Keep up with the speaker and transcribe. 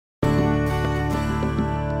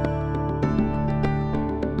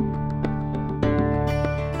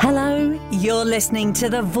You're listening to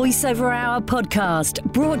the VoiceOver Hour podcast,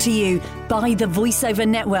 brought to you by the VoiceOver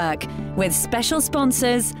Network, with special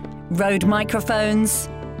sponsors, Rode Microphones,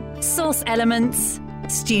 Source Elements,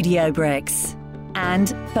 Studio Bricks, and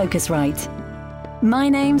Focusrite. My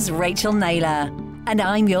name's Rachel Naylor, and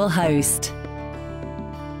I'm your host.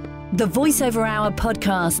 The VoiceOver Hour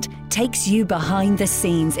podcast takes you behind the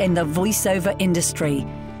scenes in the voiceover industry,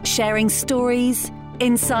 sharing stories,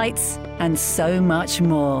 insights, and so much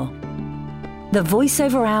more. The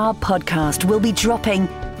VoiceOver Hour podcast will be dropping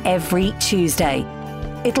every Tuesday.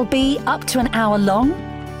 It'll be up to an hour long,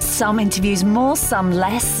 some interviews more, some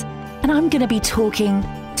less, and I'm going to be talking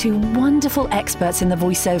to wonderful experts in the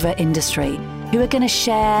voiceover industry who are going to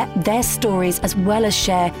share their stories as well as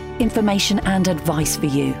share information and advice for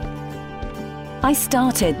you. I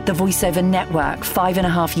started the VoiceOver Network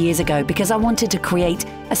 5.5 years ago because I wanted to create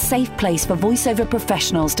a safe place for voiceover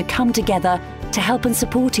professionals to come together to help and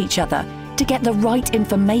support each other, to get the right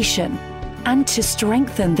information, and to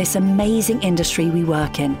strengthen this amazing industry we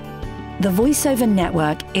work in. The VoiceOver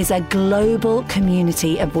Network is a global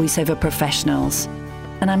community of voiceover professionals,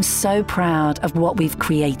 and I'm so proud of what we've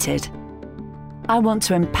created. I want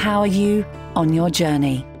to empower you on your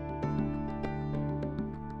journey.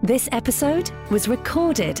 This episode was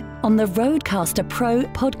recorded on the Rodecaster Pro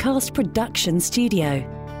podcast production studio,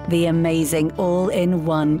 the amazing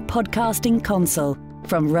all-in-one podcasting console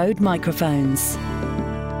from Rode Microphones.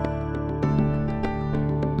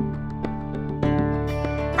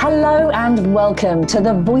 Hello and welcome to the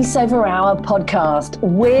VoiceOver Hour podcast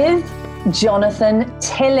with Jonathan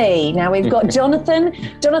Tilley. Now we've got Jonathan.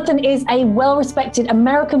 Jonathan is a well-respected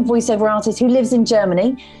American voiceover artist who lives in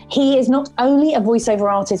Germany. He is not only a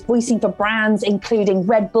voiceover artist voicing for brands including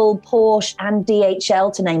Red Bull, Porsche and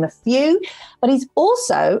DHL, to name a few, but he's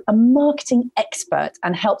also a marketing expert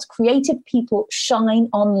and helps creative people shine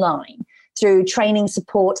online through training,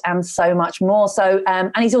 support and so much more. So,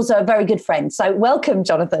 and he's also a very good friend. So welcome,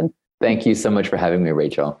 Jonathan. Thank you so much for having me,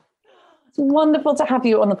 Rachel. It's wonderful to have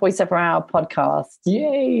you on the VoiceOver Hour podcast.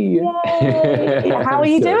 Yay! Yay. How are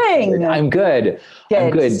you doing? I'm good.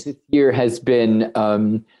 I'm good. This year has been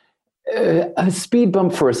a speed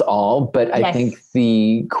bump for us all, but I think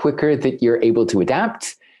the quicker that you're able to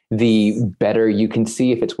adapt, the better you can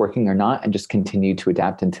see if it's working or not, and just continue to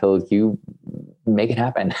adapt until you make it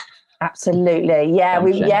happen. Absolutely. Yeah.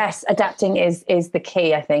 Adapting is the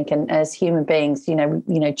key, I think. And as human beings, you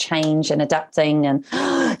know, change and adapting. And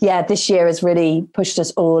this year has really pushed us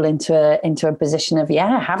all into a position of,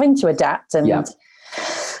 having to adapt. And,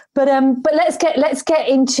 but let's get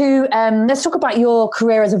into, let's talk about your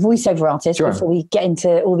career as a voiceover artist before we get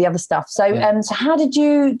into all the other stuff. So, so how did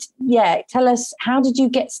you, tell us, how did you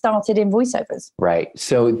get started in voiceovers? Right.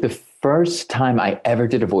 So the first time I ever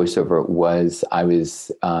did a voiceover was I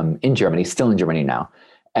was in Germany, still in Germany now.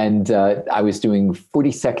 And I was doing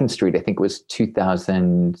 42nd Street, I think it was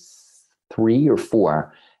 2003 or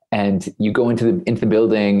 4. And you go into the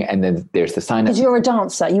building and then there's the sign. Because you're a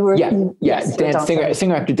dancer. You were singer,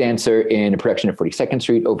 actor, dancer in a production of 42nd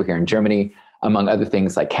Street over here in Germany, among other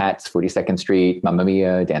things like Cats, 42nd Street, Mamma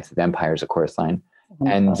Mia, Dance of Vampires, a chorus line.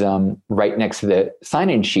 And right next to the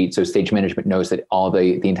sign-in sheet, so stage management knows that all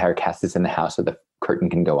the entire cast is in the house, so the curtain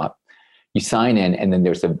can go up. You sign in, and then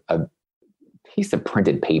there's a piece of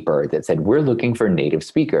printed paper that said, "We're looking for native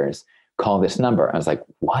speakers. Call this number." I was like,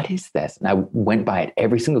 "What is this?" And I went by it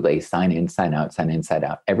every single day, sign in, sign out, sign in, sign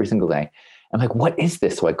out, every single day. I'm like, "What is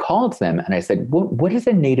this?" So I called them and I said, "What is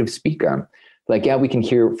a native speaker?" Like, "Yeah, we can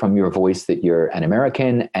hear from your voice that you're an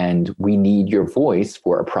American and we need your voice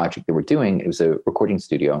for a project that we're doing." It was a recording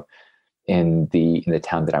studio in the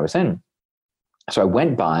town that I was in. So I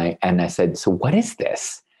went by and I said, "So what is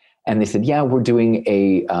this?" And they said, "Yeah, we're doing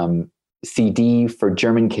a CD for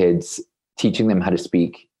German kids, teaching them how to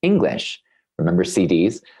speak English." Remember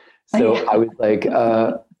CDs? So I was like,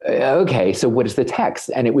 okay, so what is the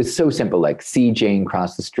text? And it was so simple, like, "See Jane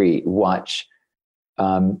cross the street, watch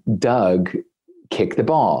Doug kick the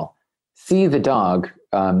ball, see the dog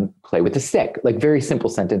play with the stick," like very simple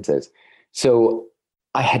sentences. So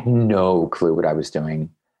I had no clue what I was doing.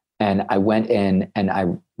 And I went in and I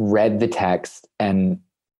read the text and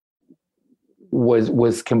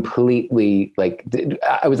was completely like,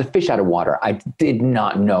 I was a fish out of water. I did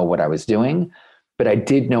not know what I was doing, but I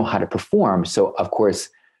did know how to perform. So of course,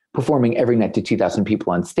 performing every night to 2,000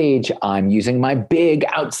 people on stage, I'm using my big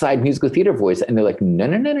outside musical theater voice. And they're like,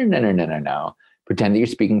 no. Pretend that you're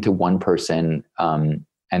speaking to one person and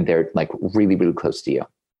they're like really, really close to you.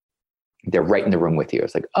 They're right in the room with you.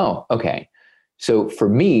 It's like, oh, okay. So for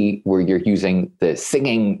me, where you're using the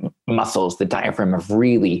singing muscles, the diaphragm of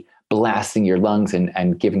really blasting your lungs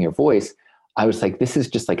and giving your voice, I was like, this is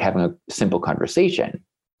just like having a simple conversation.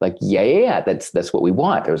 Like, yeah, that's what we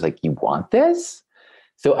want. I was like, you want this?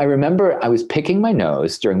 So I remember I was picking my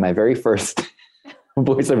nose during my very first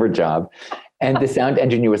voiceover job. And the sound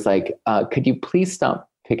engineer was like, could you please stop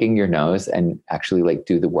picking your nose and actually like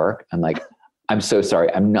do the work? I'm like, I'm so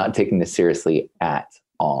sorry. I'm not taking this seriously at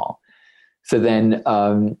all. So then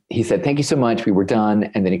he said, thank you so much. We were done.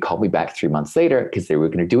 And then he called me back 3 months later because they were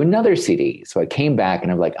going to do another CD. So I came back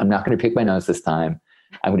and I'm like, I'm not going to pick my nose this time.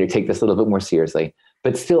 I'm going to take this a little bit more seriously.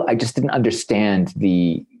 But still, I just didn't understand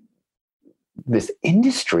this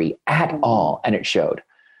industry at all. And it showed.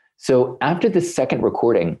 So after the second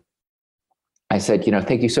recording, I said,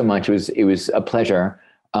 thank you so much. It was a pleasure.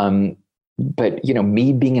 But,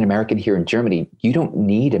 me being an American here in Germany, you don't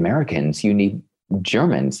need Americans. You need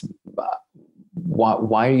Germans.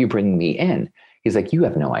 Why are you bringing me in? He's like, you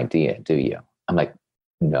have no idea, do you? I'm like,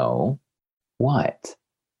 no, what?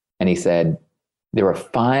 And he said, there are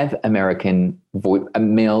 5 American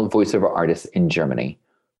male voiceover artists in Germany.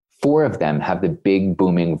 4 of them have the big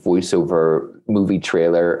booming voiceover movie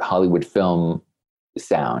trailer, Hollywood film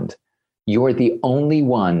sound. You're the only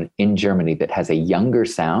one in Germany that has a younger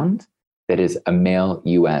sound that is a male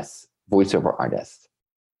US voiceover artist.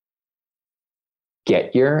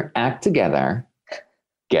 Get your act together,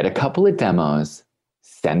 get a couple of demos,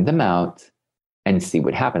 send them out, and see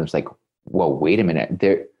what happens. It's like, well, wait a minute.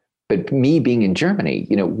 But me being in Germany,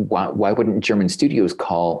 why wouldn't German studios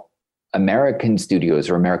call American studios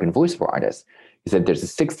or American voiceover artists? He said there's a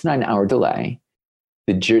 6 to 9 hour delay.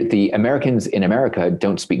 The Americans in America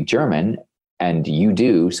don't speak German, and you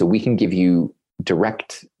do, so we can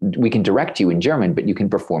direct you in German, but you can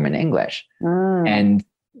perform in English. And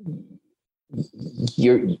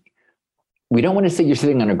we don't want to say you're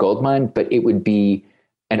sitting on a gold mine, but it would be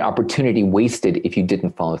an opportunity wasted if you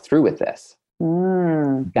didn't follow through with this.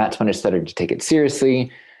 That's when I started to take it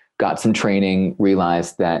seriously, got some training,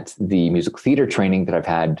 realized that the musical theater training that I've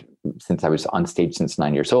had since I was on stage since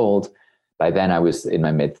 9 years old, by then I was in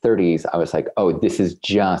my mid 30s. I was like, oh, this is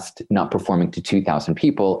just not performing to 2,000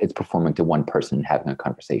 people. It's performing to one person having a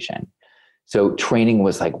conversation. So training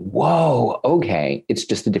was like, whoa, okay. It's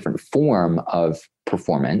just a different form of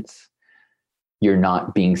performance. You're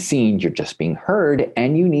not being seen, you're just being heard,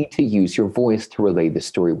 and you need to use your voice to relay the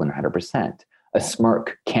story 100%. A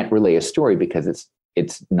smirk can't relay a story because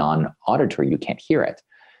it's non-auditory, you can't hear it.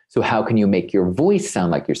 So how can you make your voice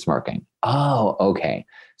sound like you're smirking? Oh, okay.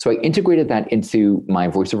 So I integrated that into my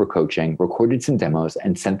voiceover coaching, recorded some demos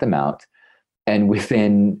and sent them out. And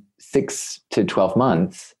within 6 to 12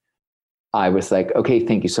 months, I was like, okay,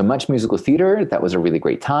 thank you so much, musical theater. That was a really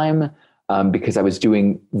great time because I was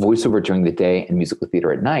doing voiceover during the day and musical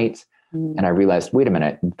theater at night. And I realized, wait a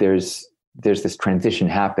minute, there's this transition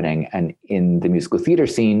happening. And in the musical theater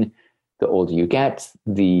scene, the older you get,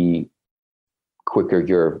 the quicker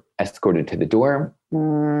you're escorted to the door.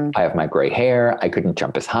 I have my gray hair. I couldn't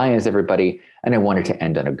jump as high as everybody. And I wanted to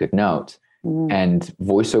end on a good note. And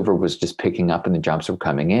voiceover was just picking up and the jobs were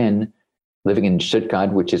coming in. Living in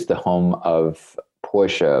Stuttgart, which is the home of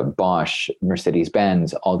Porsche, Bosch,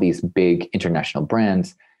 Mercedes-Benz, all these big international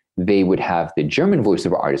brands, they would have the German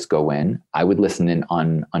voiceover artist go in. I would listen in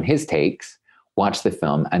on his takes, watch the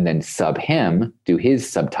film, and then sub him, do his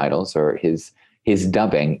subtitles or his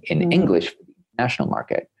dubbing in English for the national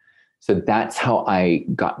market. So that's how I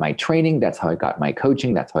got my training. That's how I got my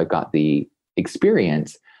coaching. That's how I got the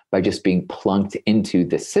experience, by just being plunked into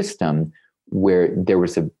the system where there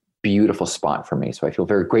was a beautiful spot for me. So I feel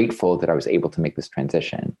very grateful that I was able to make this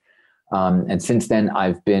transition. And since then,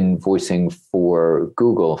 I've been voicing for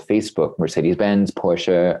Google, Facebook, Mercedes-Benz,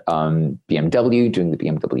 Porsche, BMW, doing the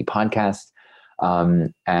BMW podcast,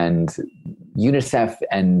 and UNICEF,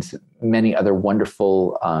 and many other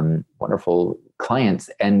wonderful, wonderful clients.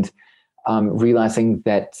 And realizing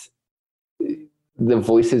that the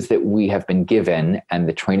voices that we have been given and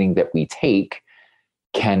the training that we take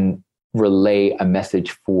can relay a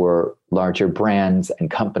message for larger brands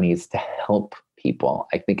and companies to help people.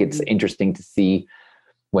 I think it's interesting to see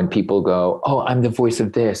when people go, oh, I'm the voice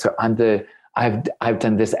of this, or I've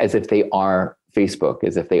done this, as if they are Facebook,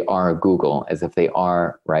 as if they are Google, as if they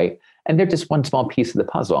are, right? And they're just one small piece of the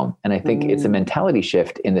puzzle. And I think it's a mentality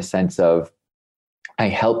shift in the sense of, I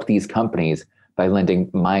help these companies by lending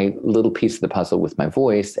my little piece of the puzzle with my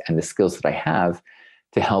voice and the skills that I have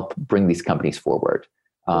to help bring these companies forward.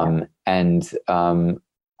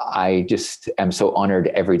 I just am so honored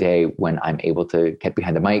every day when I'm able to get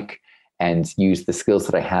behind the mic and use the skills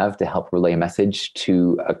that I have to help relay a message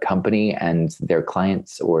to a company and their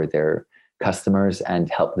clients or their customers and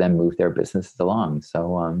help them move their businesses along.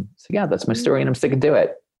 So yeah, that's my story, and I'm sticking to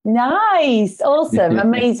it. Nice. Awesome.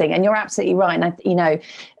 Amazing. And you're absolutely right. And,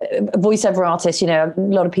 voiceover artists, a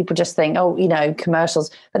lot of people just think, commercials,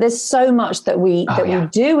 but there's so much that we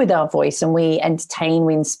do with our voice, and we entertain,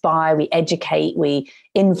 we inspire, we educate, we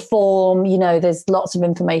inform, there's lots of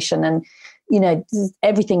information, and,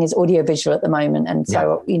 everything is audiovisual at the moment. And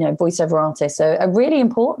so, voiceover artists are really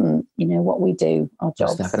important, what we do, our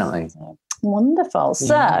jobs. Yes, definitely. So. Wonderful.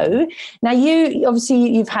 So now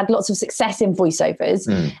you've had lots of success in voiceovers,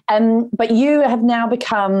 but you have now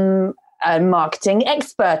become a marketing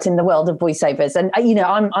expert in the world of voiceovers. And,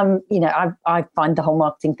 I find the whole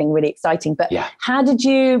marketing thing really exciting, but how did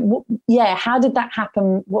that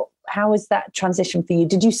happen? How was that transition for you?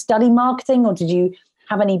 Did you study marketing, or did you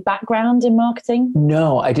have any background in marketing?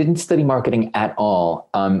 No, I didn't study marketing at all.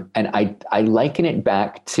 And I liken it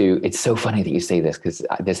back to, it's so funny that you say this, because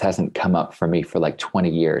this hasn't come up for me for like 20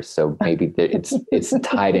 years. So maybe it's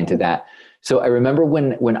tied into that. So I remember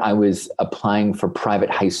when I was applying for private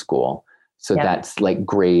high school. So that's like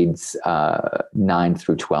grades 9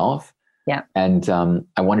 through 12. Yeah. And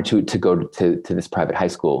I wanted to go to this private high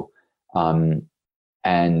school.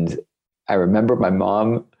 And I remember my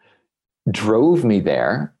mom drove me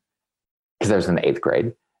there because I was in the 8th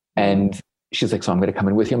grade. And she's like, so I'm going to come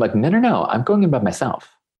in with you. I'm like, no, I'm going in by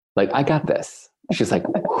myself. Like, I got this. She's like,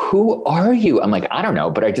 who are you? I'm like, I don't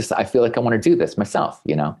know, but I feel like I want to do this myself,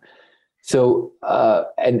 So,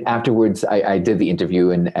 and afterwards I did the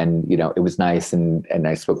interview, and it was nice. And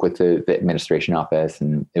I spoke with the administration office,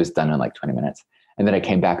 and it was done in like 20 minutes. And then I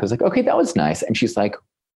came back, I was like, okay, that was nice. And she's like,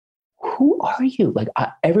 who are you? Like,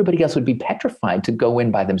 everybody else would be petrified to go in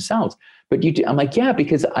by themselves, but you do. I'm like, yeah,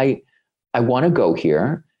 because I want to go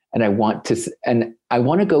here, and I want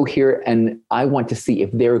to go here, and I want to see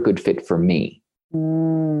if they're a good fit for me.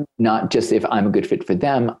 Not just if I'm a good fit for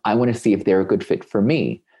them. I want to see if they're a good fit for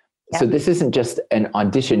me. Yeah. So this isn't just an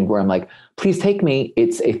audition where I'm like, please take me.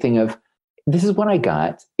 It's a thing of, this is what I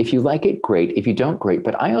got. If you like it, great. If you don't, great.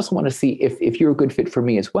 But I also want to see if you're a good fit for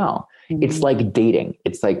me as well. It's like dating.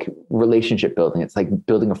 It's like relationship building. It's like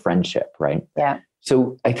building a friendship, right? Yeah.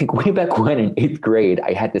 So I think way back when in 8th grade,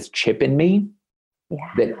 I had this chip in me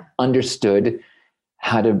that understood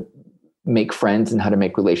how to make friends and how to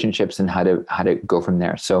make relationships and how to go from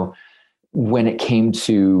there. So when it came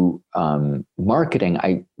to marketing,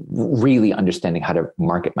 I really understanding how to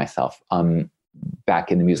market myself.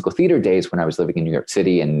 Back in the musical theater days when I was living in New York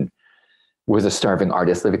City and was a starving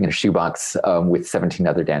artist living in a shoebox with 17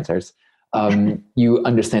 other dancers, you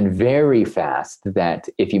understand very fast that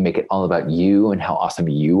if you make it all about you and how awesome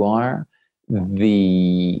you are,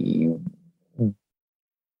 the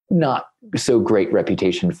not so great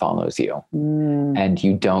reputation follows you. And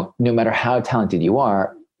you don't, no matter how talented you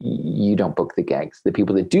are, you don't book the gigs. The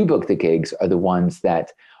people that do book the gigs are the ones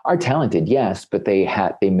that are talented, yes, but they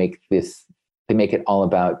make it all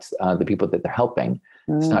about the people that they're helping.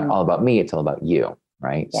 It's not all about me, it's all about you,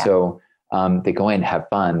 right? Yeah. So they go in, have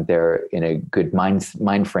fun. They're in a good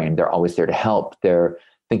mind frame. They're always there to help. They're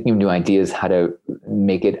thinking of new ideas, how to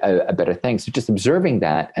make it a better thing. So just observing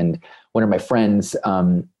that. And one of my friends,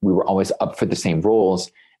 we were always up for the same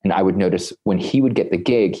roles. And I would notice when he would get the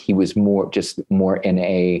gig, he was more in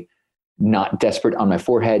a not desperate on my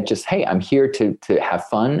forehead, just, hey, I'm here to have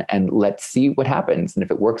fun and let's see what happens. And if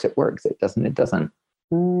it works, it works. It doesn't, it doesn't.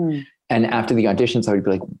 And after the auditions, I would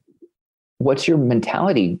be like, what's your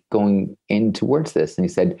mentality going in towards this? And he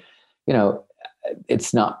said,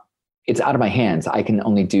 it's out of my hands. I can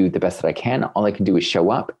only do the best that I can. All I can do is show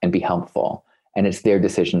up and be helpful. And it's their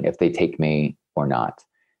decision if they take me or not.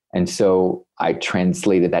 And so I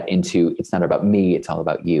translated that into, it's not about me, it's all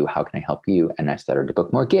about you. How can I help you? And I started to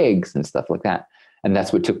book more gigs and stuff like that. And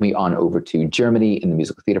that's what took me on over to Germany in the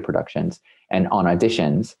musical theater productions and on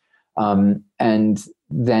auditions. And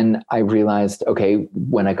then I realized, okay,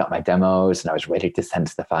 when I got my demos and I was ready to send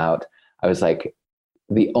stuff out, I was like,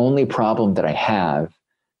 the only problem that I have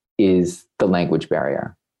is the language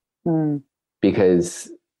barrier.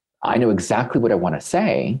 Because I know exactly what I want to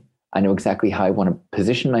say. I know exactly how I want to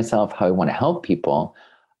position myself, how I want to help people.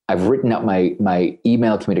 I've written out my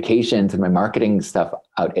email communications and my marketing stuff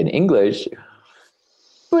out in English,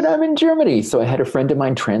 but I'm in Germany. So I had a friend of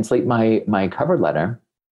mine translate my cover letter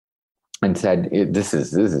and said, this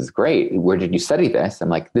is great. Where did you study this? I'm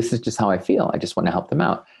like, this is just how I feel. I just want to help them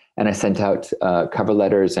out. And I sent out cover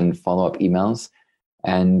letters and follow-up emails.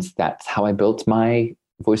 And that's how I built my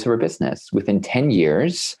voiceover business. Within 10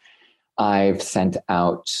 years, I've sent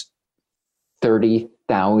out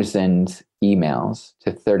 30,000 emails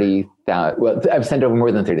to 30,000. Well, I've sent over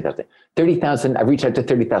more than 30,000. 30,000. I've reached out to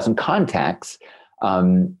 30,000 contacts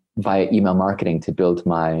via email marketing to build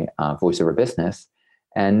my voiceover business.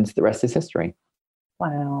 and the rest is history.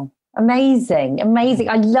 Wow. Amazing.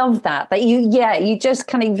 I love that you just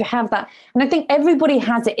kind of have that. And I think everybody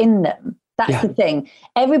has it in them. That's the thing.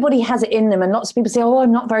 Everybody has it in them. And lots of people say, oh,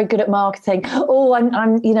 I'm not very good at marketing. Oh, I'm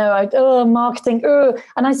marketing.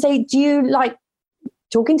 And I say, do you like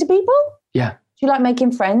talking to people? Yeah. Do you like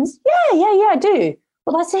making friends? Yeah, I do.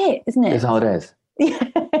 Well, that's it, isn't it? That's all it is.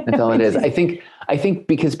 That's all it is. I think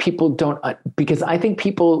because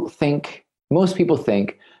most people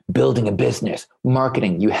think building a business,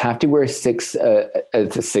 marketing, you have to wear a three-piece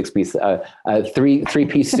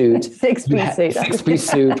suit, six-piece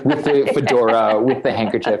suit with the fedora, with the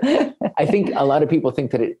handkerchief. I think a lot of people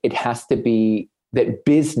think that it has to be that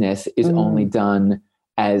business is only done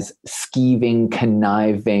as skeeving,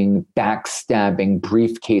 conniving, backstabbing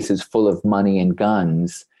briefcases full of money and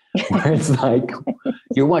guns, where it's like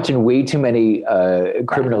you're watching way too many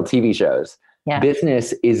criminal TV shows. Yeah.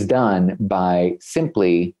 Business is done by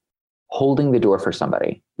simply holding the door for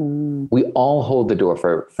somebody. We all hold the door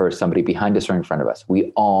for somebody behind us or in front of us.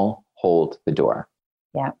 We all hold the door.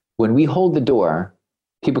 Yeah. When we hold the door,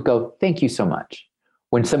 people go, thank you so much.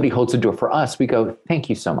 When somebody holds the door for us, we go, thank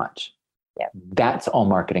you so much. Yeah. That's all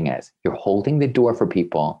marketing is. You're holding the door for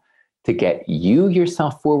people to get you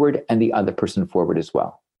yourself forward and the other person forward as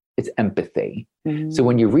well. It's empathy. So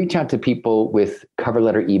when you reach out to people with cover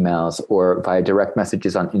letter emails or via direct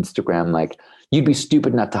messages on Instagram, like, you'd be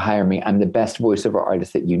stupid not to hire me, I'm the best voiceover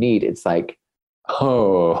artist that you need. It's like,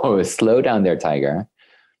 oh, slow down there, Tiger.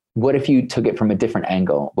 What if you took it from a different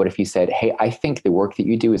angle? What if you said, hey, I think the work that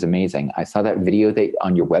you do is amazing. I saw that video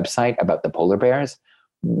on your website about the polar bears.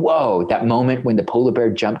 Whoa, that moment when the polar bear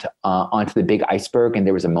jumped onto the big iceberg and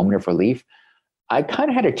there was a moment of relief. I kind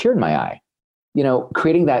of had a tear in my eye.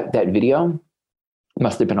 Creating that video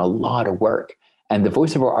must have been a lot of work. And the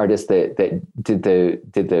voiceover artist that did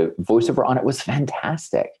the voiceover on it was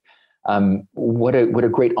fantastic. What a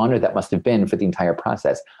great honor that must have been for the entire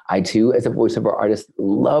process. I too, as a voiceover artist,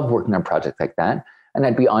 love working on projects like that. And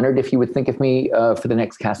I'd be honored if you would think of me for the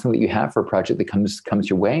next casting that you have for a project that comes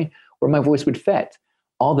your way, where my voice would fit.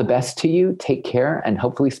 All the best to you. Take care, and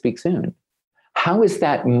hopefully speak soon. How is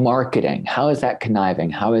that marketing? How is that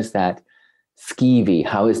conniving? How is that skeevy?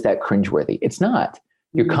 How is that cringeworthy? It's not.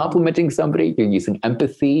 You're complimenting somebody. You're using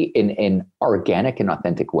empathy in an organic and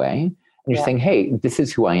authentic way. And you're saying, hey, this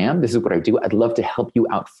is who I am. This is what I do. I'd love to help you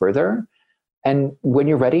out further. And when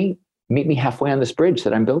you're ready, meet me halfway on this bridge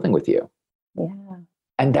that I'm building with you. Yeah.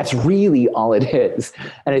 And that's really all it is.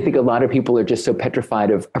 And I think a lot of people are just so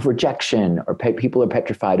petrified of rejection, or people are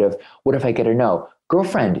petrified of, what if I get a no?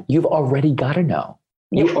 Girlfriend, you've already got a no.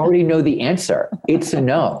 You already know the answer. It's a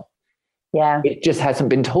no. Yeah. It just hasn't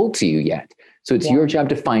been told to you yet. So it's your job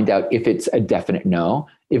to find out if it's a definite no,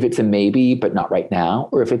 if it's a maybe, but not right now,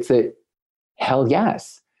 or if it's a hell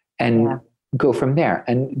yes, and go from there.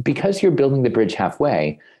 And because you're building the bridge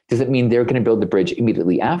halfway, doesn't mean they're going to build the bridge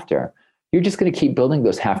immediately after. You're just going to keep building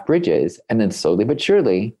those half bridges. And then slowly but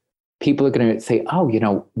surely, people are going to say, oh,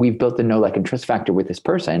 we've built the know, like, and trust factor with this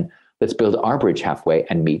person. Let's build our bridge halfway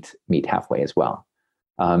and meet halfway as well.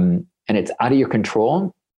 And it's out of your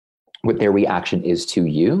control what their reaction is to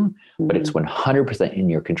you, but it's 100% in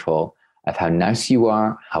your control of how nice you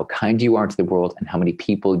are, how kind you are to the world, and how many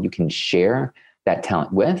people you can share that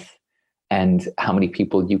talent with, and how many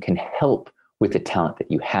people you can help with the talent that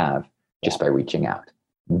you have just by reaching out.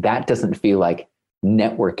 That doesn't feel like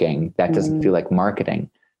networking. That doesn't feel like marketing.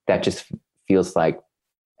 That just feels like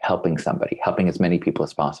helping somebody, helping as many people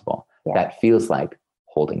as possible. Yeah. That feels like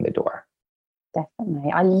holding the door.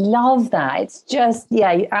 Definitely. I love that. It's just,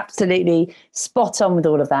 you're absolutely spot on with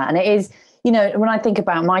all of that. And it is, when I think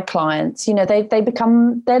about my clients,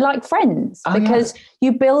 they're like friends because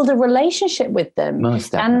you build a relationship with them.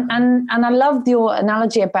 Most definitely. And I love your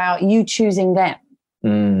analogy about you choosing them.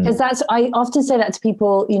 Because I often say that to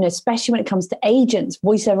people, especially when it comes to agents,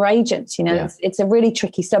 voiceover agents, it's a really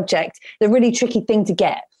tricky subject, a really tricky thing to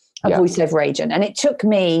get. A voiceover agent. And it took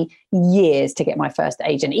me years to get my first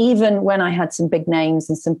agent, even when I had some big names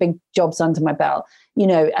and some big jobs under my belt,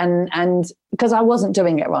 and because I wasn't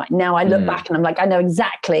doing it right. Now I look back and I'm like, I know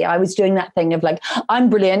exactly. I was doing that thing of like,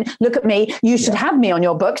 I'm brilliant. Look at me. You should have me on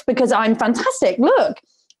your books because I'm fantastic. Look.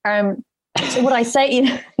 So what I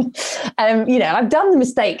say, I've done the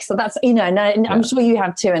mistakes. So that's, and I'm sure you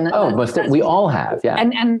have too. And we all have,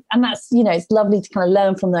 And that's, it's lovely to kind of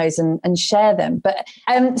learn from those and share them. But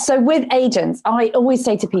so with agents, I always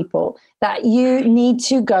say to people that you need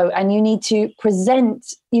to go and you need to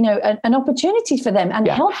present, an opportunity for them and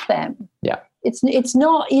help them. Yeah, it's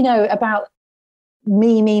not, about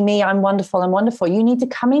me. I'm wonderful. You need to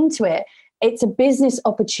come into it. It's a business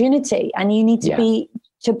opportunity, and you need to be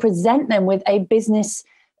to present them with a business,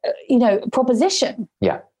 proposition.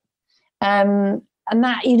 Yeah. And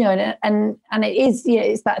that, and it is,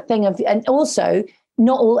 it's that thing of, and also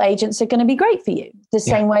not all agents are going to be great for you, the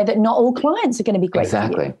same way that not all clients are going to be great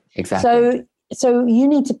for you. Exactly. So you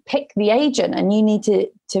need to pick the agent, and you need to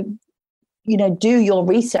do your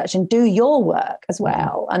research and do your work as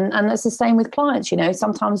well. And it's the same with clients.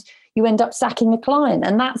 Sometimes you end up sacking a client,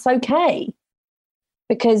 and that's okay,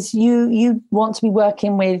 because you want to be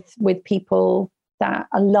working with people that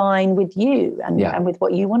align with you and with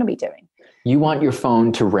what you want to be doing. You want your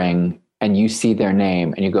phone to ring and you see their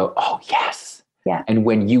name and you go, oh, yes. Yeah. And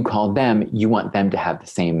when you call them, you want them to have the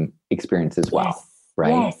same experience as well, right?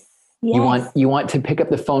 Yes. Yes. You want to pick up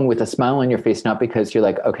the phone with a smile on your face, not because you're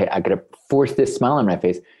like, okay, I got to force this smile on my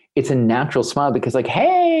face. It's a natural smile because like,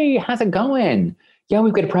 hey, how's it going? Yeah,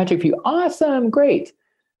 we've got a project for you. Awesome. Great.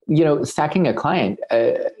 Sacking a client,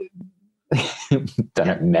 done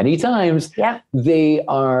it many times. Yeah. They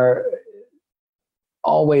are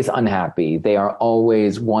always unhappy. They are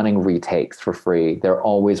always wanting retakes for free. They're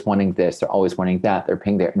always wanting this. They're always wanting that. They're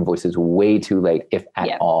paying their invoices way too late, if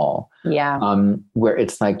at all. Yeah. Where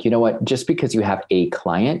it's like, you know what, just because you have a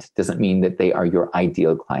client doesn't mean that they are your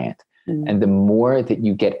ideal client. And the more that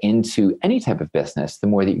you get into any type of business, the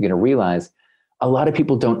more that you're going to realize a lot of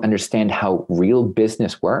people don't understand how real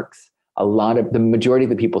business works. The majority of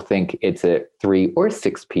the people think it's a 3 or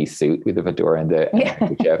 6 piece suit with a fedora and the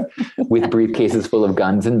handkerchief with briefcases full of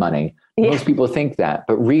guns and money. Most people think that,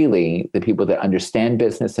 but really the people that understand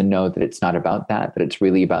business and know that it's not about that it's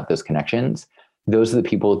really about those connections. Those are the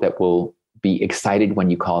people that will be excited when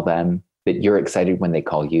you call them, that you're excited when they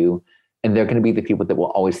call you. And they're going to be the people that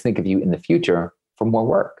will always think of you in the future for more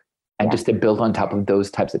work and just to build on top of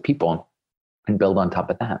those types of people and build on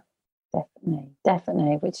top of that.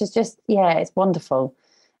 Definitely. Which is just, it's wonderful.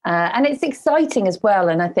 And it's exciting as well.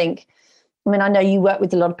 And I think, I know you work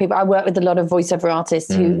with a lot of people. I work with a lot of voiceover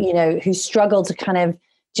artists who struggle to kind of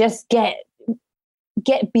just get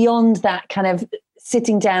beyond that kind of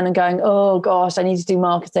sitting down and going, oh gosh, I need to do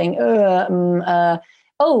marketing.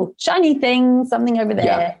 Shiny thing, something over there.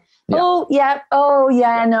 Yeah. No, I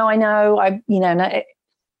know.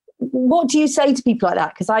 What do you say to people like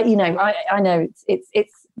that? Because I know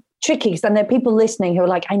it's tricky, because then there are people listening who are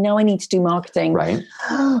like, I know I need to do marketing. Right.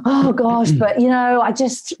 Oh gosh, but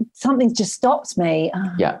something just stops me.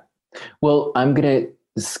 Yeah. Well, I'm going to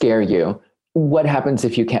scare you. What happens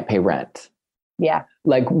if you can't pay rent? Yeah.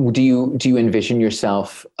 Like, do you envision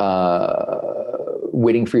yourself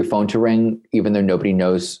waiting for your phone to ring, even though nobody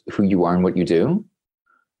knows who you are and what you do?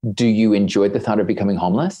 Do you enjoy the thought of becoming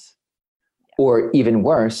homeless? Or even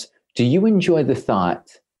worse, do you enjoy the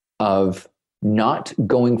thought of not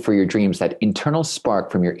going for your dreams, that internal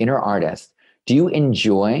spark from your inner artist? Do you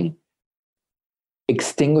enjoy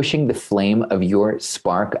extinguishing the flame of your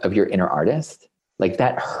spark of your inner artist? Like,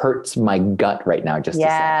 that hurts my gut right now just to say.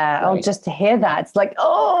 Right? Oh, just to hear that. It's like,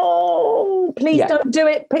 please don't do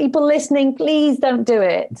it. People listening, please don't do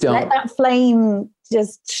it. Let that flame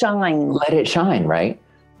just shine. Let it shine, right?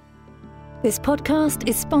 This podcast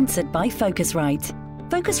is sponsored by Focusrite.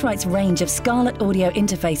 Focusrite's range of Scarlett audio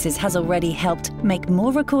interfaces has already helped make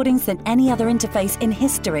more recordings than any other interface in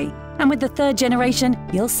history. And with the 3rd generation,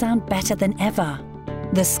 you'll sound better than ever.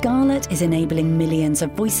 The Scarlett is enabling millions of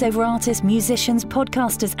voiceover artists, musicians,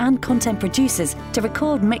 podcasters, and content producers to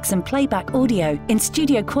record, mix, and playback audio in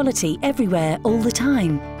studio quality everywhere all the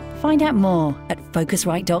time. Find out more at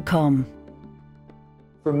Focusrite.com.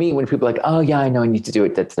 For me, when people are like, oh yeah, I know I need to do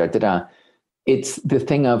it, it's the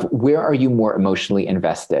thing of, where are you more emotionally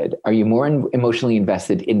invested? Are you more emotionally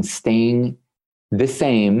invested in staying the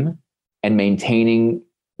same and maintaining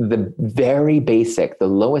the very basic, the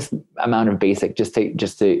lowest amount of basic, just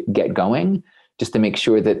to get going, just to make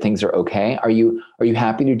sure that things are okay? Are you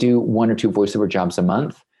happy to do 1 or 2 voiceover jobs a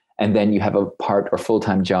month, and then you have a part or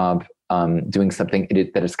full-time job doing something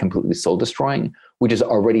that is completely soul destroying, which is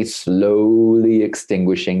already slowly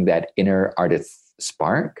extinguishing that inner artist's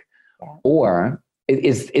spark? Or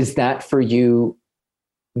is that for you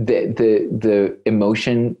the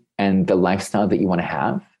emotion and the lifestyle that you want to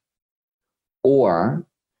have? Or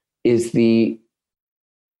is the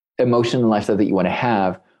emotion and lifestyle that you want to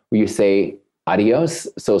have where you say, adios,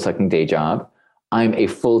 soul-sucking day job, I'm a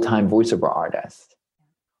full-time voiceover artist?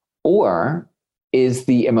 Or is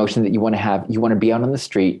the emotion that you want to have, you want to be out on the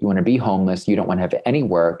street, you want to be homeless, you don't want to have any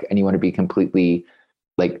work, and you want to be completely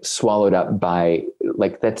like swallowed up by,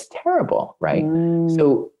 like, that's terrible, right?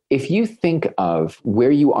 So if you think of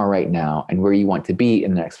where you are right now and where you want to be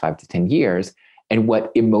in the next 5 to 10 years, and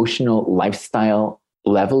what emotional lifestyle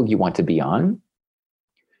level you want to be on,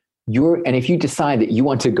 and if you decide that you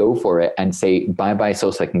want to go for it and say, bye-bye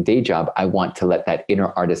soul-sucking day job, I want to let that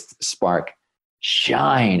inner artist spark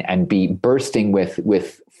shine and be bursting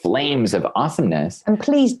with flames of awesomeness. And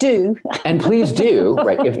please do. And please do,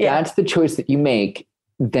 right? If that's the choice that you make,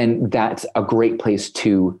 then that's a great place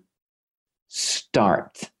to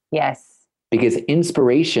start. Yes. Because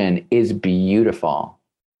inspiration is beautiful,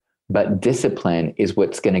 but discipline is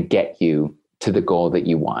what's going to get you to the goal that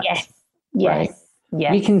you want. Yes. Right? Yes.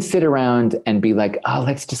 Yes. We can sit around and be like, oh,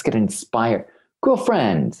 let's just get inspired.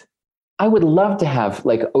 Girlfriend, I would love to have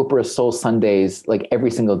like Oprah Soul Sundays like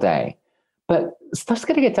every single day, but stuff's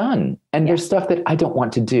got to get done. And there's stuff that I don't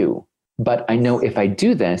want to do. But I know if I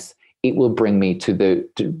do this, it will bring me to the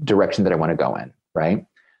direction that I want to go in, right?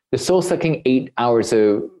 The soul-sucking 8 hours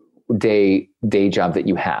a day job that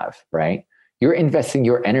you have, right? You're investing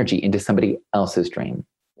your energy into somebody else's dream.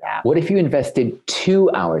 Yeah. What if you invested 2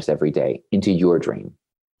 hours every day into your dream?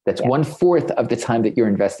 That's 1/4 of the time that you're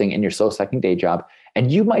investing in your soul-sucking day job.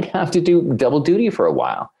 And you might have to do double duty for a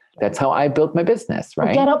while. That's how I built my business, right?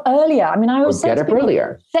 Or get up earlier. I mean, I always get up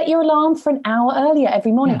earlier. Set your alarm for an hour earlier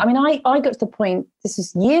every morning. Yeah. I mean, I got to the point, this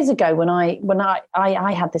was years ago when I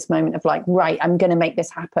had this moment of like, right, I'm going to make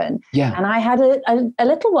this happen. Yeah. And I had a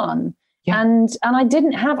little one. Yeah. And I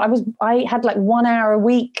didn't have, I had like 1 hour a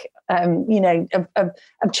week, of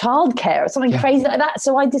childcare or something crazy like that.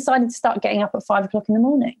 So I decided to start getting up at 5 o'clock in the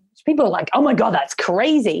morning. People are like, oh my God, that's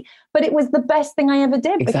crazy. But it was the best thing I ever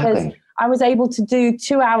did because I was able to do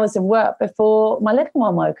 2 hours of work before my little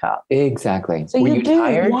one woke up. Exactly. So were you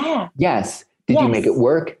tired? Yeah. Yes. Did you make it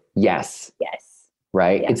work? Yes. Yes.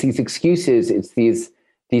 Right. Yes. It's these excuses. It's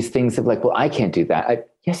these things of like, well, I can't do that.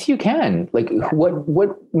 Yes, you can. Like,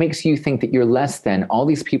 what makes you think that you're less than all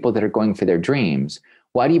these people that are going for their dreams?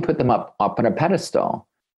 Why do you put them up on a pedestal?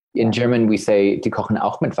 In German, we say, die kochen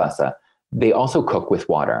auch mit Wasser. They also cook with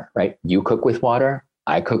water, right? You cook with water.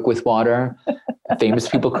 I cook with water. Famous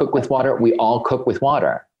people cook with water. We all cook with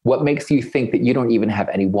water. What makes you think that you don't even have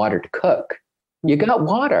any water to cook? You got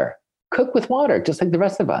water. Cook with water, just like the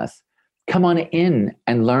rest of us. Come on in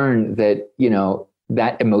and learn that,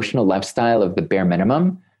 that emotional lifestyle of the bare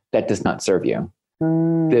minimum, that does not serve you.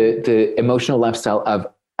 The emotional lifestyle of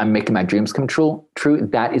I'm making my dreams come true,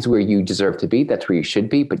 that is where you deserve to be. That's where you should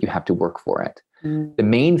be, but you have to work for it. The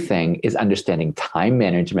main thing is understanding time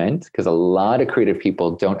management, because a lot of creative people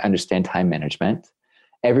don't understand time management.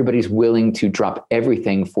 Everybody's willing to drop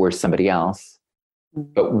everything for somebody else.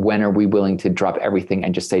 But when are we willing to drop everything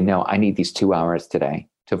and just say, no, I need these 2 hours today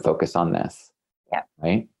to focus on this? Yeah.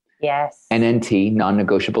 Right? Yes. NNT,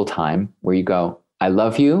 non-negotiable time, where you go, I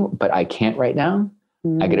love you, but I can't right now.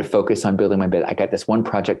 I got to focus on building my business. I got this one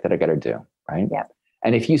project that I got to do. Right? Yeah.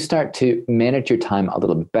 And if you start to manage your time a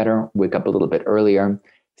little bit better, wake up a little bit earlier,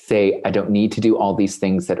 say, I don't need to do all these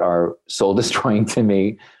things that are soul destroying to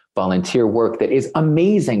me, volunteer work that is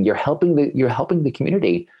amazing. You're helping the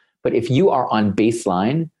community. But if you are on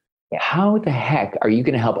baseline, how the heck are you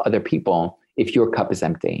going to help other people if your cup is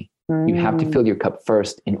empty? You have to fill your cup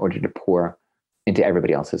first in order to pour into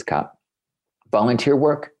everybody else's cup. Volunteer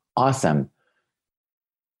work, awesome.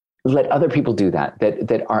 Let other people do that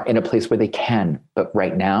are in a place where they can. But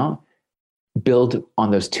right now, build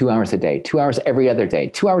on those 2 hours a day, 2 hours every other day,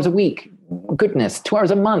 2 hours a week. Goodness, 2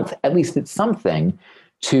 hours a month. At least it's something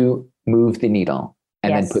to move the needle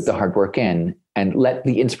and then put the hard work in and let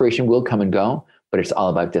the inspiration will come and go. But it's all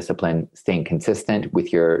about discipline, staying consistent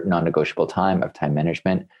with your non-negotiable time of time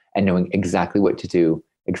management and knowing exactly what to do,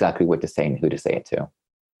 exactly what to say and who to say it to.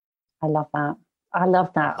 I love that. I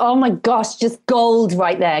love that. Oh my gosh, just gold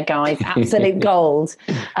right there, guys. Absolute gold.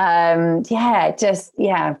 So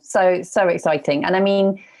exciting. And I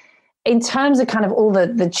mean, in terms of kind of all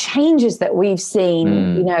the changes that we've seen,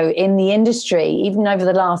 in the industry, even over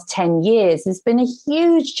the last 10 years, there's been a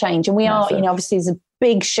huge change. And we Massive. are, obviously there's a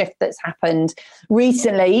big shift that's happened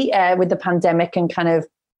recently with the pandemic and kind of,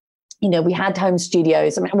 we had home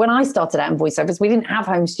studios. I mean, when I started out in voiceovers, we didn't have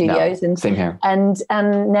home studios. No, same here. And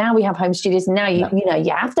now we have home studios. And now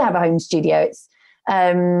you have to have a home studio. It's,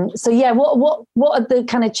 what are the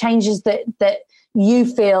kind of changes that you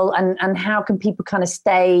feel and how can people kind of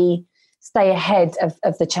stay ahead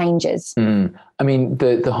of the changes? I mean,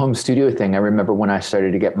 the home studio thing, I remember when I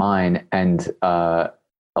started to get mine and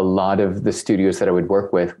a lot of the studios that I would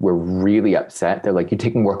work with were really upset. They're like, you're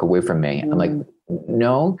taking work away from me. I'm like,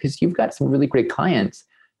 no, because you've got some really great clients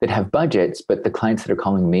that have budgets, but the clients that are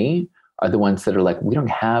calling me are the ones that are like, we don't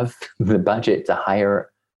have the budget to hire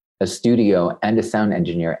a studio and a sound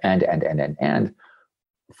engineer and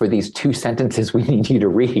for these 2 sentences we need you to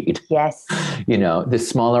read. Yes. The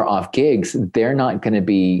smaller off gigs, they're not going to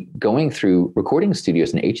be going through recording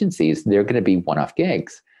studios and agencies. They're going to be one-off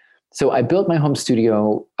gigs. So I built my home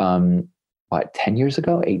studio, 10 years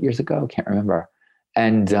ago, 8 years ago, can't remember.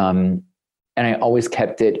 And I always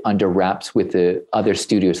kept it under wraps with the other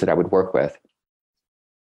studios that I would work with.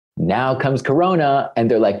 Now comes Corona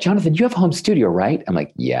and they're like, Jonathan, you have a home studio, right? I'm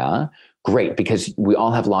like, yeah, great. Because we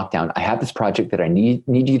all have lockdown. I have this project that I need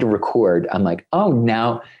you to record. I'm like, oh,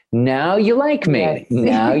 now you like me.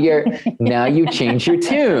 Yes. Now you change your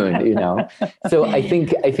tune, So I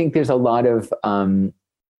think there's a lot of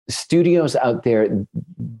studios out there,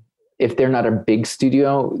 if they're not a big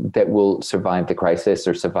studio that will survive the crisis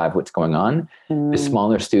or survive what's going on, the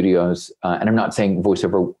smaller studios, and I'm not saying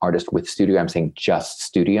voiceover artist with studio, I'm saying just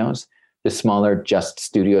studios. The smaller just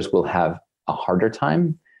studios will have a harder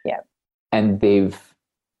time. Yeah. And they've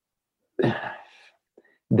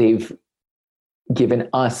given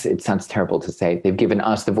us, it sounds terrible to say, they've given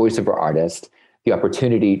us, the voiceover artist, the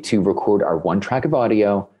opportunity to record our 1 track of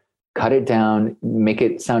audio, cut it down, make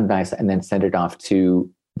it sound nice, and then send it off to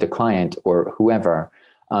the client or whoever.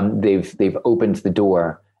 They've opened the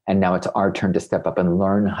door, and now it's our turn to step up and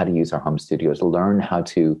learn how to use our home studios, learn how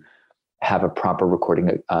to have a proper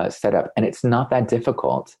recording setup. And it's not that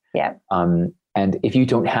difficult. Yeah. And if you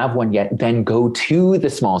don't have one yet, then go to the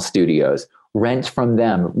small studios, rent from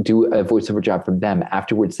them, do a voiceover job from them.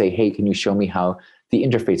 Afterwards, say, hey, can you show me how the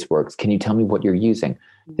interface works? Can you tell me what you're using?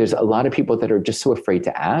 There's a lot of people that are just so afraid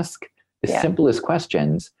to ask the simplest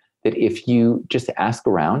questions, that if you just ask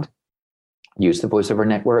around, use the voiceover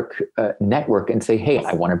network and say, hey,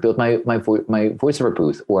 I want to build my voiceover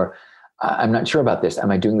booth, or I'm not sure about this.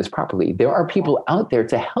 Am I doing this properly? There are people out there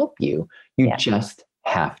to help you. You just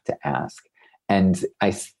have to ask. And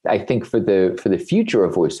I think for the future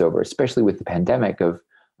of voiceover, especially with the pandemic of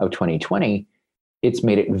 2020, it's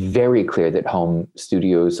made it very clear that home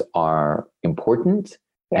studios are important.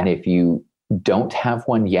 Yeah. And if you don't have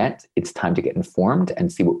one yet, it's time to get informed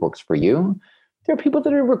and see what works for you. There are people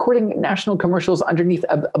that are recording national commercials underneath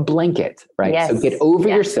a blanket, right? Yes. So get over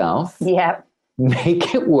yourself,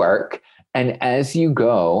 make it work. And as you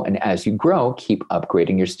go and as you grow, keep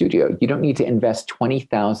upgrading your studio. You don't need to invest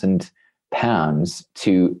 £20,000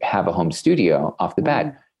 to have a home studio off the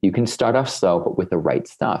bat. You can start off slow, but with the right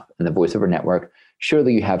stuff. And the voiceover network,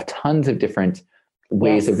 surely you have tons of different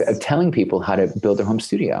ways of telling people how to build their home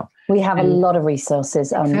studio. We have a lot of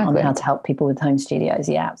resources on how to help people with home studios.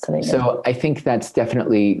 Yeah, absolutely. So I think that's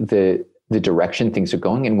definitely the direction things are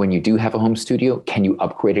going. And when you do have a home studio, can you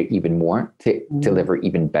upgrade it even more to deliver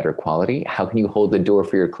even better quality? How can you hold the door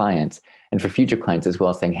for your clients and for future clients as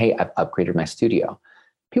well, saying, hey, I've upgraded my studio?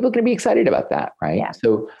 People are going to be excited about that, right? Yeah,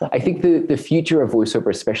 so definitely. I think the future of voiceover,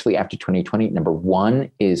 especially after 2020, number 1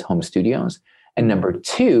 is home studios. And number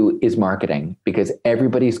 2 is marketing, because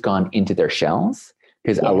everybody's gone into their shells,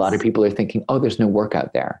 because a lot of people are thinking, oh, there's no work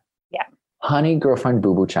out there. Yeah. Honey, girlfriend,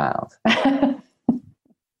 boo-boo, child.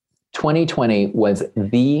 2020 was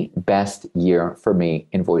the best year for me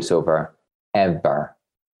in voiceover ever.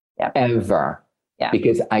 Yeah. Ever. Yeah.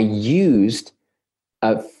 Because I used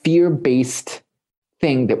a fear-based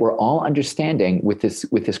thing that we're all understanding with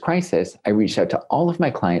this crisis. I reached out to all of my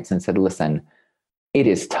clients and said, listen, it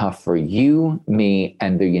is tough for you, me,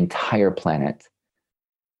 and the entire planet.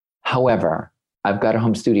 However, I've got a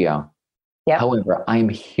home studio. Yep. However, I'm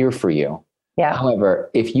here for you. Yeah. However,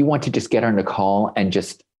 if you want to just get on a call and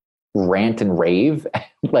just rant and rave,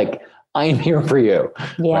 like, I'm here for you.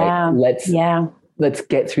 Yeah. Right? Let's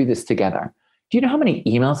get through this together. Do you know how many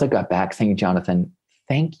emails I got back saying, Jonathan,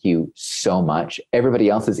 thank you so much. Everybody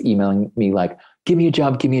else is emailing me like, give me a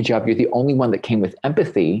job, give me a job. You're the only one that came with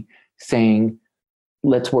empathy saying,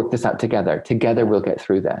 let's work this out together. Together, we'll get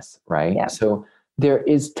through this, right? Yeah. So there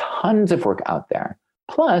is tons of work out there.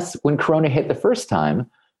 Plus, when Corona hit the first time,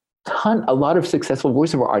 a lot of successful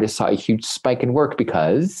voiceover artists saw a huge spike in work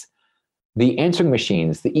because the answering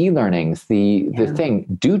machines, the e-learnings, the thing,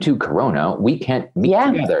 due to Corona, we can't meet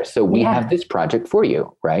together. So we have this project for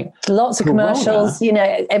you, right? Lots of commercials,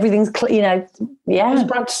 everything's, It's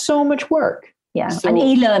brought so much work. Yeah, so, and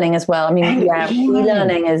e-learning as well. I mean,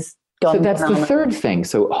 e-learning is gone. So that's the third thing.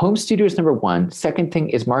 So home studio is number 1. Second thing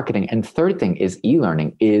is marketing. And third thing is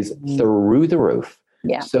e-learning is through the roof.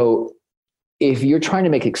 Yeah. So if you're trying to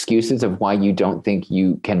make excuses of why you don't think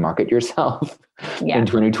you can market yourself in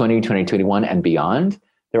 2020, 2021 and beyond,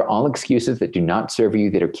 they're all excuses that do not serve you,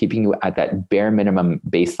 that are keeping you at that bare minimum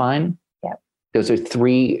baseline. Yeah. Those are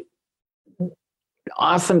 3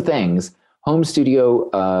 awesome things: home studio,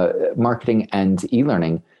 marketing, and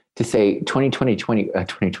e-learning to say 2021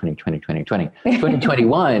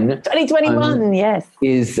 2021, yes,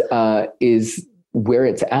 is where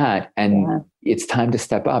it's at. And it's time to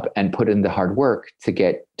step up and put in the hard work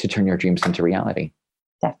to turn your dreams into reality.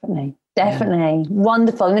 Definitely. Definitely.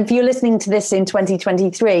 Wonderful. And if you're listening to this in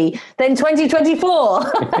 2023, then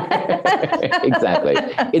 2024. Exactly.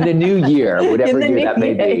 In the new year, whatever year that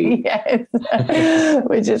may be. Yes.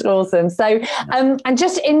 Which is awesome. So, and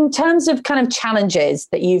just in terms of kind of challenges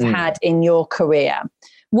that you've had in your career,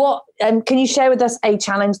 what can you share with us a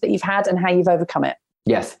challenge that you've had and how you've overcome it?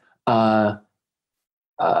 Yes.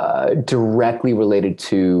 Directly related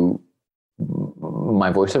to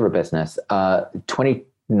my voiceover business,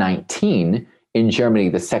 2019 in Germany,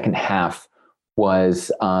 the second half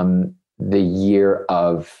was the year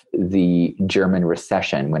of the German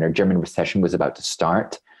recession, when our German recession was about to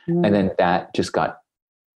start. And then that just got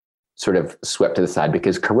sort of swept to the side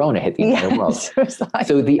because Corona hit the entire world.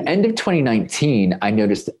 So the end of 2019, I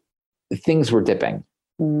noticed things were dipping.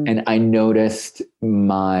 And I noticed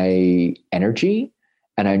my energy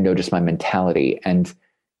and I noticed my mentality. And,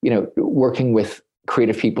 working with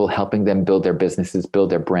creative people, helping them build their businesses, build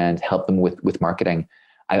their brand, help them with marketing.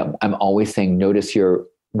 I'm always saying, notice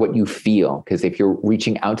what you feel, because if you're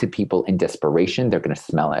reaching out to people in desperation, they're going to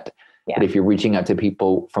smell it. Yeah. But if you're reaching out to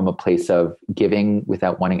people from a place of giving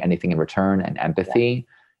without wanting anything in return and empathy,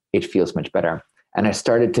 it feels much better. And I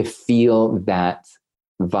started to feel that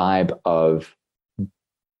vibe of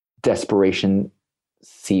desperation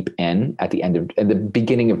seep in at the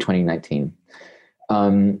beginning of 2019.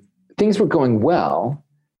 Things were going well,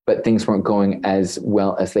 but things weren't going as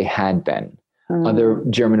well as they had been. Other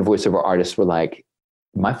German voiceover artists were like,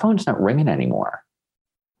 my phone's not ringing anymore.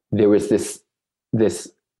 There was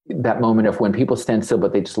that moment of when people stand still,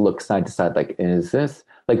 but they just look side to side, like, is this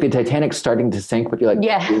like the Titanic's starting to sink? But you're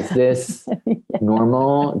like, is this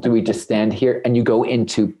normal? Do we just stand here? And you go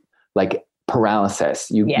into like paralysis.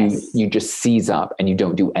 You just seize up and you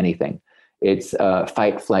don't do anything. It's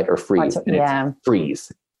fight, flight, or freeze. It's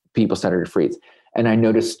freeze. People started to freeze. And I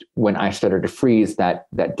noticed when I started to freeze that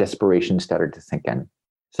desperation started to sink in.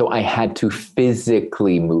 So I had to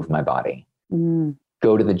physically move my body,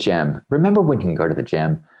 go to the gym. Remember when you can go to the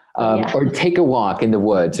gym or take a walk in the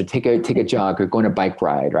woods or take a jog or go on a bike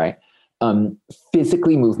ride, right?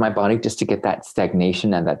 Physically move my body just to get that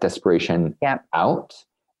stagnation and that desperation out,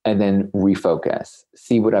 and then refocus,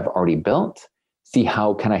 see what I've already built, see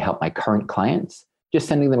how can I help my current clients. Just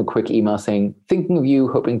sending them a quick email saying, thinking of you,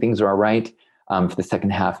 hoping things are all right for the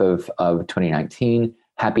second half of 2019.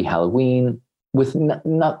 Happy Halloween, with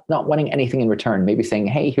not wanting anything in return. Maybe saying,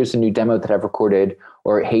 hey, here's a new demo that I've recorded,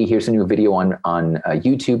 or hey, here's a new video on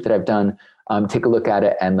YouTube that I've done. Take a look at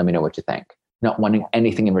it and let me know what you think. Not wanting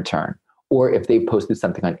anything in return. Or if they've posted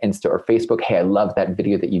something on Insta or Facebook, hey, I love that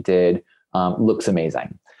video that you did. Looks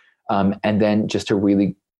amazing. And then just to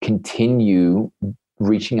really continue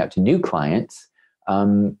reaching out to new clients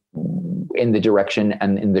in the direction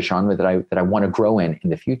and in the genre that I want to grow in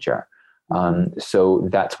the future. So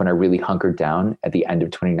that's when I really hunkered down at the end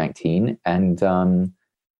of 2019 and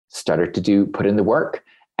started to put in the work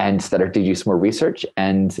and started to do some more research.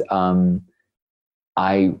 And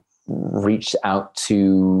I reached out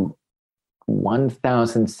to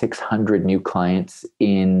 1,600 new clients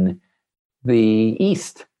in the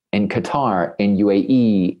East, in Qatar, in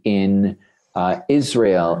UAE, in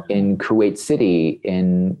Israel, in Kuwait City,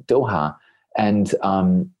 in Doha. And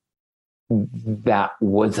that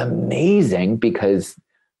was amazing because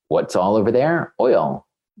what's all over there? Oil.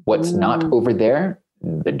 What's not over there?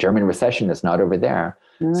 The German recession is not over there.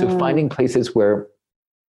 So finding places where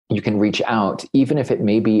you can reach out, even if it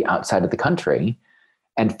may be outside of the country,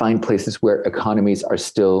 and find places where economies are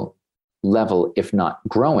still level, if not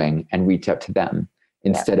growing, and reach out to them.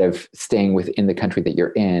 Instead of staying within the country that you're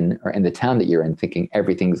in or in the town that you're in, thinking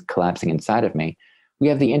everything's collapsing inside of me. We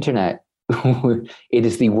have the internet. It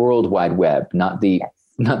is the World Wide Web, not the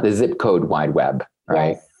zip code wide web,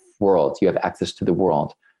 right? World. You have access to the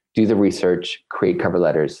world. Do the research, create cover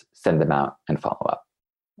letters, send them out, and follow up.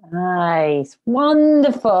 Nice.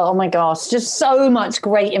 Wonderful. Oh my gosh. Just so much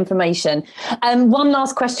great information. One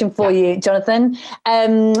last question for you, Jonathan.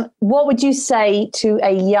 What would you say to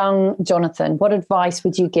a young Jonathan? What advice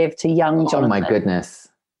would you give to young Jonathan? Oh my goodness.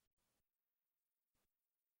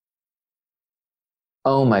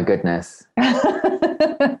 Oh my goodness.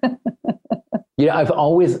 I've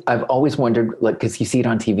always wondered, like, because you see it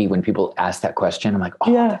on TV when people ask that question. I'm like,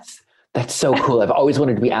 that's so cool. I've always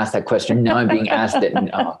wanted to be asked that question. Now I'm being asked it.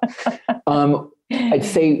 And, I'd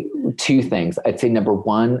say two things. I'd say number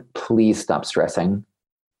one, please stop stressing.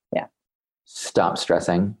 Yeah. Stop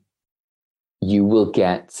stressing. you will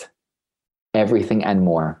get everything and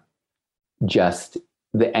more. Just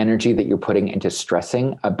the energy that you're putting into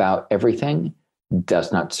stressing about everything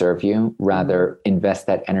does not serve you. Rather, invest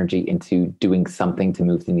that energy into doing something to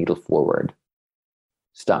move the needle forward.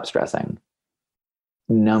 Stop stressing.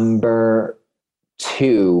 Number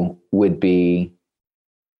 2 would be,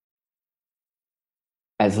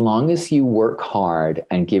 as long as you work hard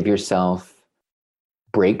and give yourself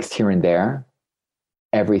breaks here and there,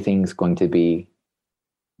 everything's going to be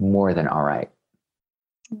more than all right.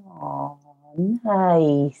 Oh,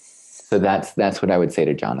 nice. So that's what I would say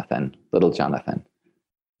to Jonathan, little Jonathan.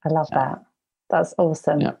 I love that. That's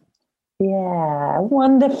awesome. Yeah. Yeah,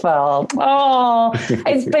 wonderful. Oh,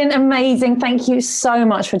 it's been amazing. Thank you so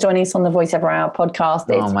much for joining us on the Voice Over Hour podcast.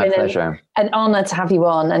 It's my been pleasure. An honor to have you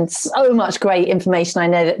on, and so much great information. I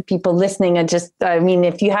know that people listening are just, I mean,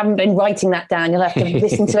 if you haven't been writing that down, you'll have to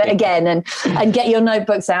listen to it again and get your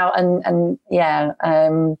notebooks out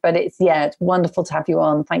but it's wonderful to have you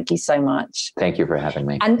on. Thank you so much.'t you for having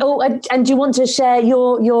me. And do you want to share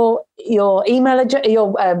your email address,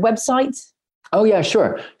 your website? Oh yeah,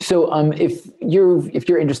 sure. So if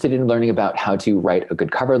you're interested in learning about how to write a good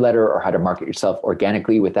cover letter or how to market yourself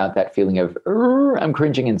organically without that feeling of I'm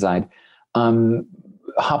cringing inside,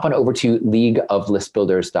 hop on over to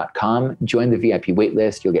leagueoflistbuilders.com, join the VIP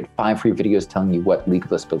waitlist. You'll get 5 free videos telling you what League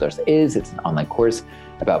of List Builders is. It's an online course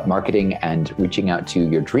about marketing and reaching out to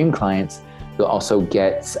your dream clients. You'll also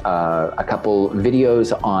get a couple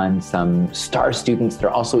videos on some star students that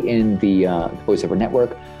are also in the VoiceOver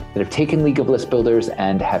network that have taken League of List Builders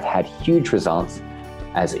and have had huge results.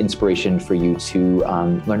 As inspiration for you to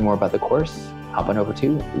learn more about the course, hop on over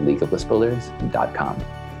to leagueoflistbuilders.com.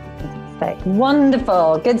 Fantastic.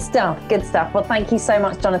 Wonderful. Good stuff. Well, thank you so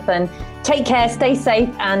much, Jonathan. Take care, stay safe,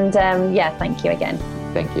 and thank you again.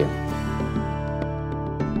 Thank you.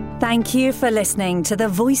 Thank you for listening to the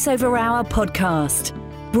VoiceOver Hour podcast,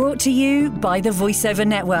 brought to you by the VoiceOver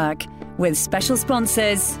Network, with special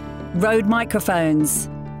sponsors Rode Microphones,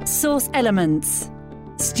 Source Elements,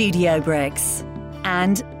 Studio Bricks,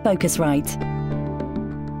 and Focusrite.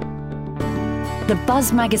 The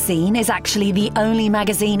Buzz magazine is actually the only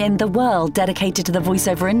magazine in the world dedicated to the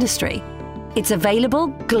voiceover industry. It's available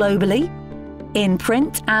globally, in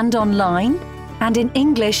print and online, and in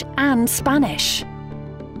English and Spanish.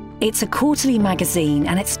 It's a quarterly magazine,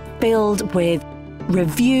 and it's filled with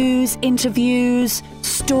reviews, interviews,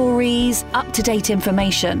 stories, up-to-date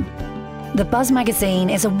information. The Buzz magazine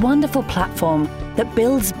is a wonderful platform that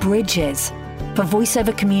builds bridges for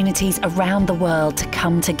voiceover communities around the world to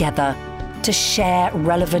come together to share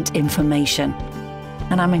relevant information.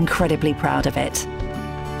 And I'm incredibly proud of it.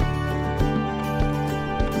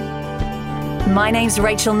 My name's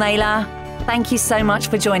Rachel Naylor. Thank you so much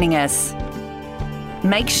for joining us.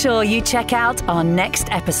 Make sure you check out our next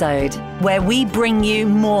episode, where we bring you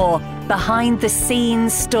more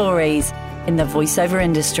behind-the-scenes stories in the voiceover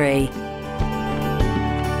industry.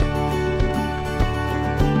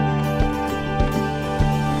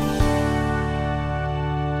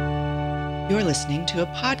 You're listening to a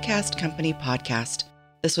Podcast Company podcast.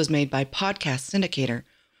 This was made by Podcast Syndicator,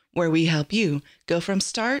 where we help you go from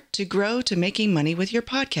start to grow to making money with your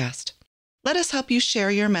podcast. Let us help you share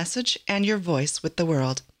your message and your voice with the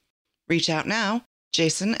world. Reach out now,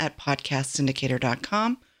 Jason at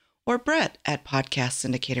podcastsyndicator.com or Brett at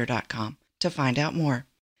podcastsyndicator.com to find out more.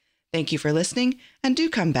 Thank you for listening, and do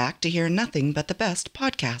come back to hear nothing but the best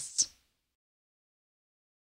podcasts.